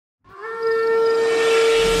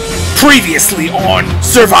Previously on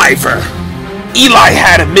Survivor. Eli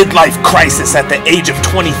had a midlife crisis at the age of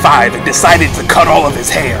 25 and decided to cut all of his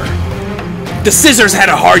hair. The scissors had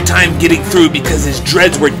a hard time getting through because his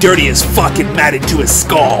dreads were dirty as fuck and matted to his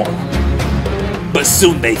skull. But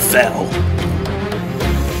soon they fell.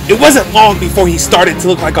 It wasn't long before he started to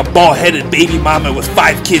look like a bald-headed baby mama with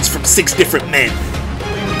 5 kids from 6 different men.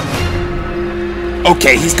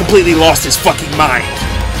 Okay, he's completely lost his fucking mind.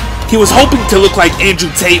 He was hoping to look like Andrew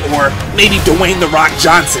Tate or maybe Dwayne "The Rock"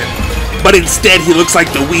 Johnson, but instead he looks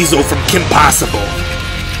like the Weasel from Kim Possible.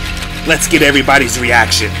 Let's get everybody's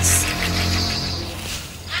reactions.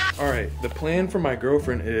 Alright, the plan for my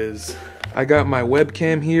girlfriend is I got my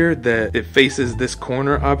webcam here that it faces this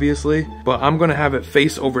corner obviously, but I'm gonna have it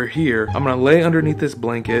face over here. I'm gonna lay underneath this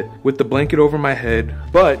blanket with the blanket over my head,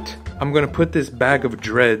 but I'm gonna put this bag of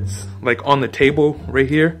dreads like on the table right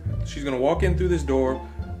here. She's gonna walk in through this door,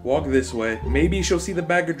 walk this way. Maybe she'll see the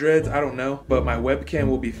bag of dreads, I don't know. But my webcam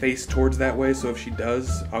will be faced towards that way, so if she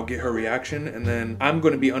does, I'll get her reaction. And then I'm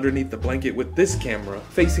gonna be underneath the blanket with this camera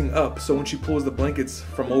facing up, so when she pulls the blankets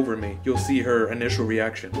from over me, you'll see her initial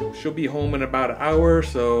reaction. She'll be home in about an hour,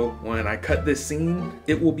 so when I cut this scene,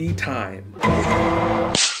 it will be time.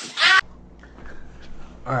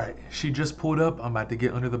 Alright, she just pulled up. I'm about to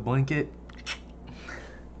get under the blanket.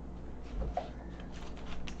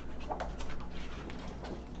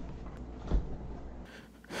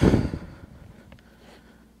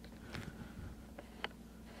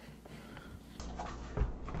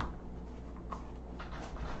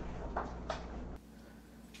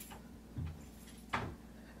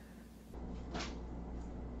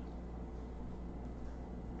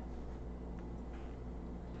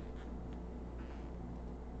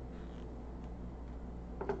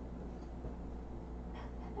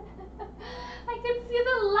 I can see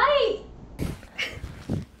the light.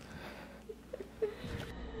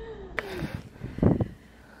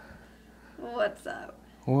 What's up?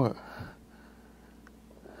 What?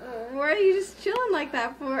 Why are you just chilling like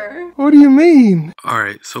that for? What do you mean?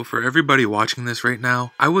 Alright, so for everybody watching this right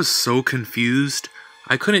now, I was so confused.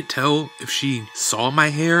 I couldn't tell if she saw my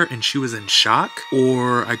hair and she was in shock,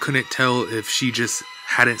 or I couldn't tell if she just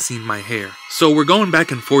hadn't seen my hair. So we're going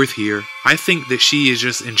back and forth here. I think that she is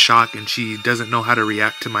just in shock and she doesn't know how to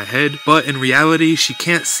react to my head, but in reality she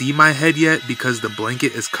can't see my head yet because the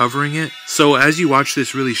blanket is covering it. So as you watch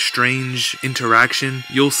this really strange interaction,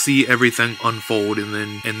 you'll see everything unfold and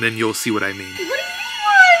then you'll see what I mean. What do you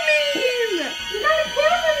mean? You got a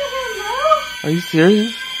camera in your hand, bro. Are you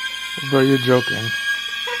serious? Bro, you're joking. Am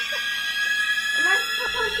I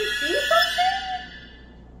supposed to see something?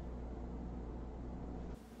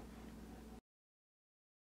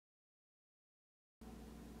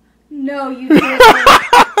 No, you didn't.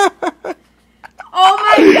 Oh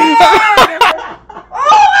my god!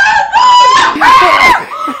 Oh my god!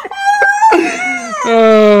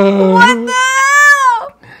 What the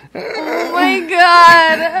hell? Oh my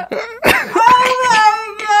god! Oh my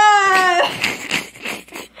god!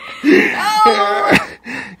 Oh!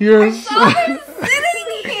 You're I saw him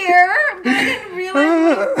sitting here, but I didn't realize what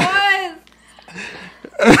it was.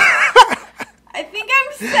 I think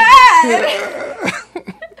I'm sad.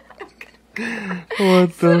 What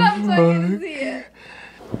the Sit up so I can fuck? see it.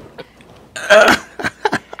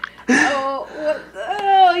 Oh, what the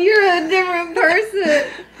hell? You're a different person.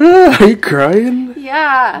 Are you crying?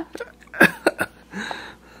 Yeah. Oh,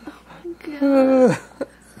 God.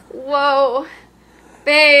 Whoa.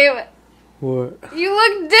 Babe. What? You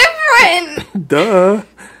look different. Duh.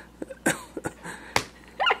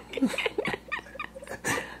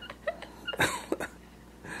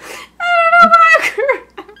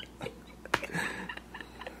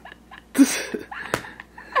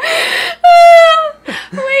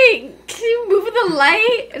 Wait, can you move the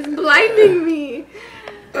light? It's blinding me.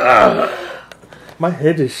 My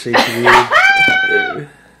head is shaking. I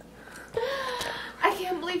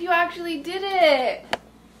can't believe you actually did it.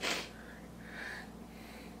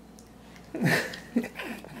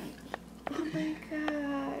 Oh my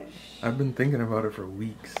gosh. I've been thinking about it for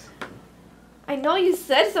weeks. I know you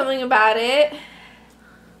said something about it.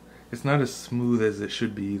 It's not as smooth as it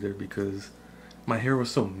should be either because my hair was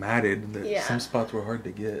so matted that some spots were hard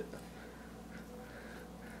to get.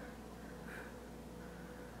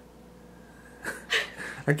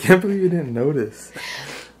 I can't believe you didn't notice.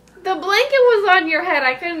 The blanket was on your head.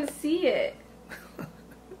 I couldn't see it.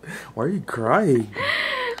 Why are you crying?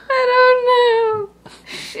 I don't know.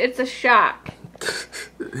 It's a shock.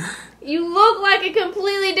 You look like a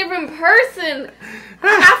completely different person. I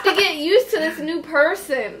have to get used to this new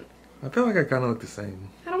person. I feel like I kind of look the same.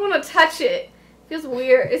 I don't want to touch it. It feels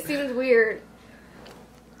weird. It seems weird.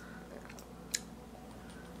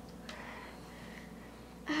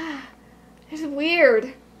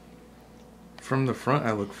 weird. From the front,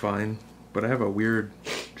 I look fine, but I have a weird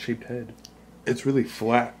shaped head. It's really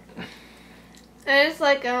flat. And it's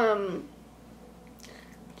like,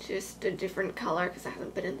 just a different color because I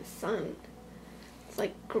haven't been in the sun. It's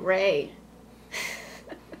like gray.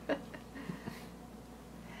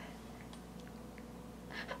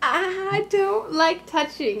 I don't like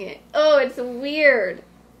touching it. Oh, it's weird.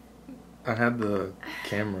 I had the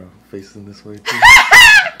camera facing this way too.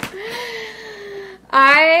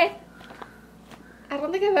 I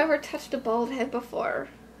don't think I've ever touched a bald head before.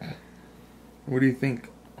 What do you think?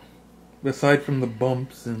 Aside from the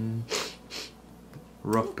bumps and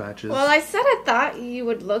rough patches. Well, I said I thought you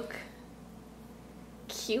would look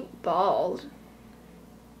cute bald.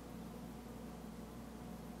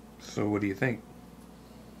 So what do you think?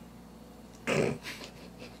 I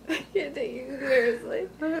can't take you seriously.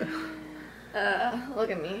 Look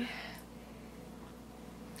at me.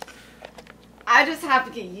 I just have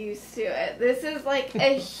to get used to it. This is like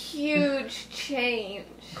a huge change.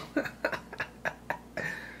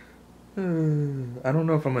 I don't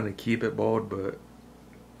know if I'm gonna keep it bald, but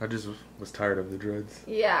I just was tired of the dreads.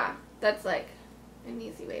 Yeah, that's like an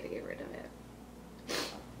easy way to get rid of it.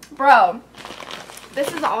 Bro,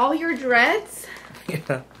 this is all your dreads?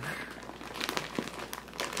 Yeah.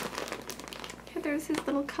 Okay, there's his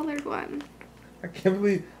little colored one. I can't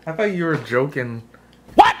believe. I thought you were joking.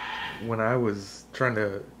 What? When I was trying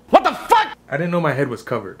to. What the fuck? I didn't know my head was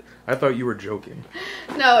covered. I thought you were joking.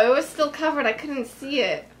 No, it was still covered. I couldn't see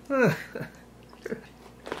it. You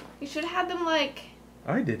should have had them like...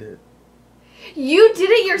 I did it. You did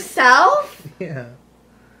it yourself? Yeah.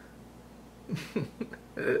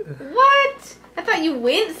 What? I thought you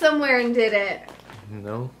went somewhere and did it.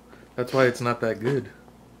 No. That's why it's not that good.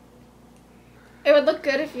 It would look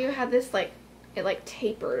good if you had this like... It like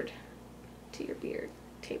tapered to your beard.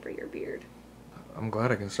 Taper your beard. I'm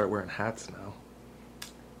glad I can start wearing hats now.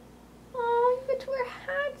 Oh, you get to wear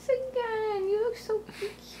hats again. You look so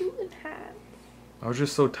cute in hats. I was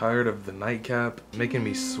just so tired of the nightcap making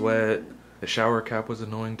me sweat. The shower cap was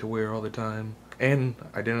annoying to wear all the time. And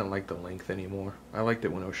I didn't like the length anymore. I liked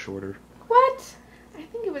it when it was shorter. What? I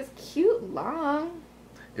think it was cute long.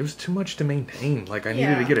 It was too much to maintain. Like, I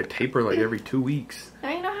needed to get a taper like every 2 weeks.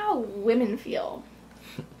 Now you know how women feel.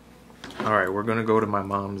 Alright, we're gonna go to my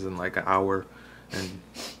mom's in like an hour. And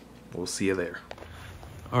we'll see you there.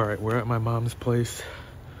 Alright, we're at my mom's place.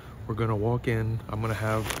 We're gonna walk in. I'm gonna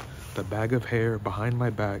have the bag of hair behind my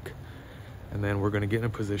back. And then we're gonna get in a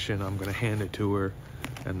position. I'm gonna hand it to her.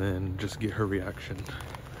 And then just get her reaction.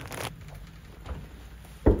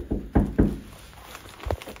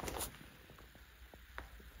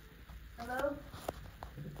 Hello?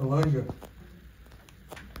 Elijah.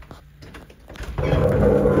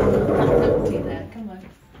 Don't do that. Come on.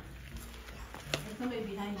 There's somebody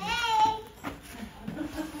behind you.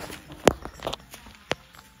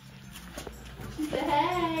 She said,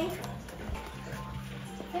 hey.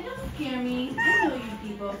 Say, don't scare me. I know you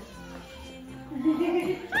people.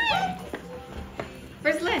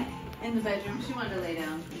 Where's Lynn? In the bedroom. She wanted to lay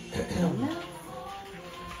down.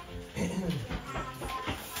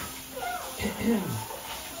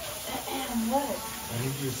 What? I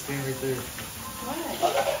need you to stand right there.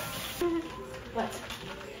 What? What?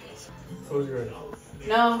 Close your eyes.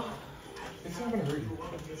 No. It's not gonna hurt you.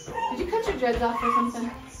 Did you cut your dreads off or something?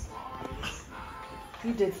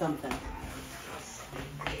 You did something.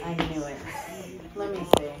 I knew it. Let me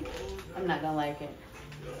see. I'm not gonna like it.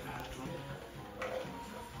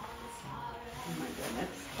 Oh my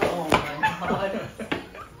goodness. Oh my god.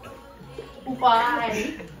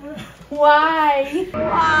 Why? Why?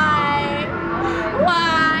 Why?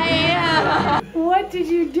 Why? What did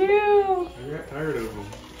you do? I got tired of them.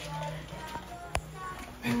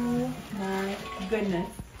 Oh my goodness.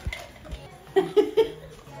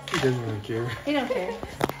 He doesn't really care. He don't care.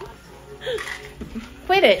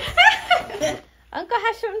 Quit it. Uncle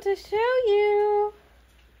has something to show you.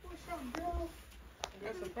 What's up, girl? I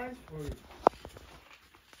got a surprise for you.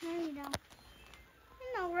 No, you don't. What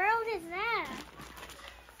in the world is that?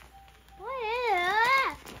 What is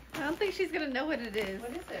that? I don't think she's gonna know what it is.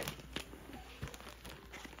 What is it?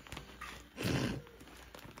 Oh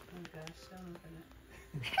gosh, don't open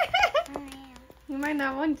it. Oh, yeah. You might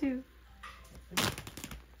not want to.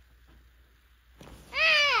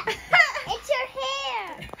 Ah! It's your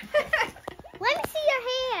hair. Let me see your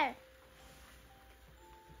hair.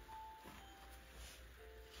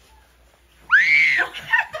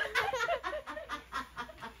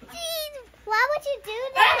 Jeez, why would you do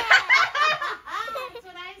that? That's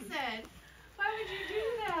what I said. Why would you do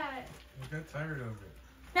that? I got tired of it.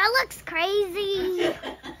 That looks crazy.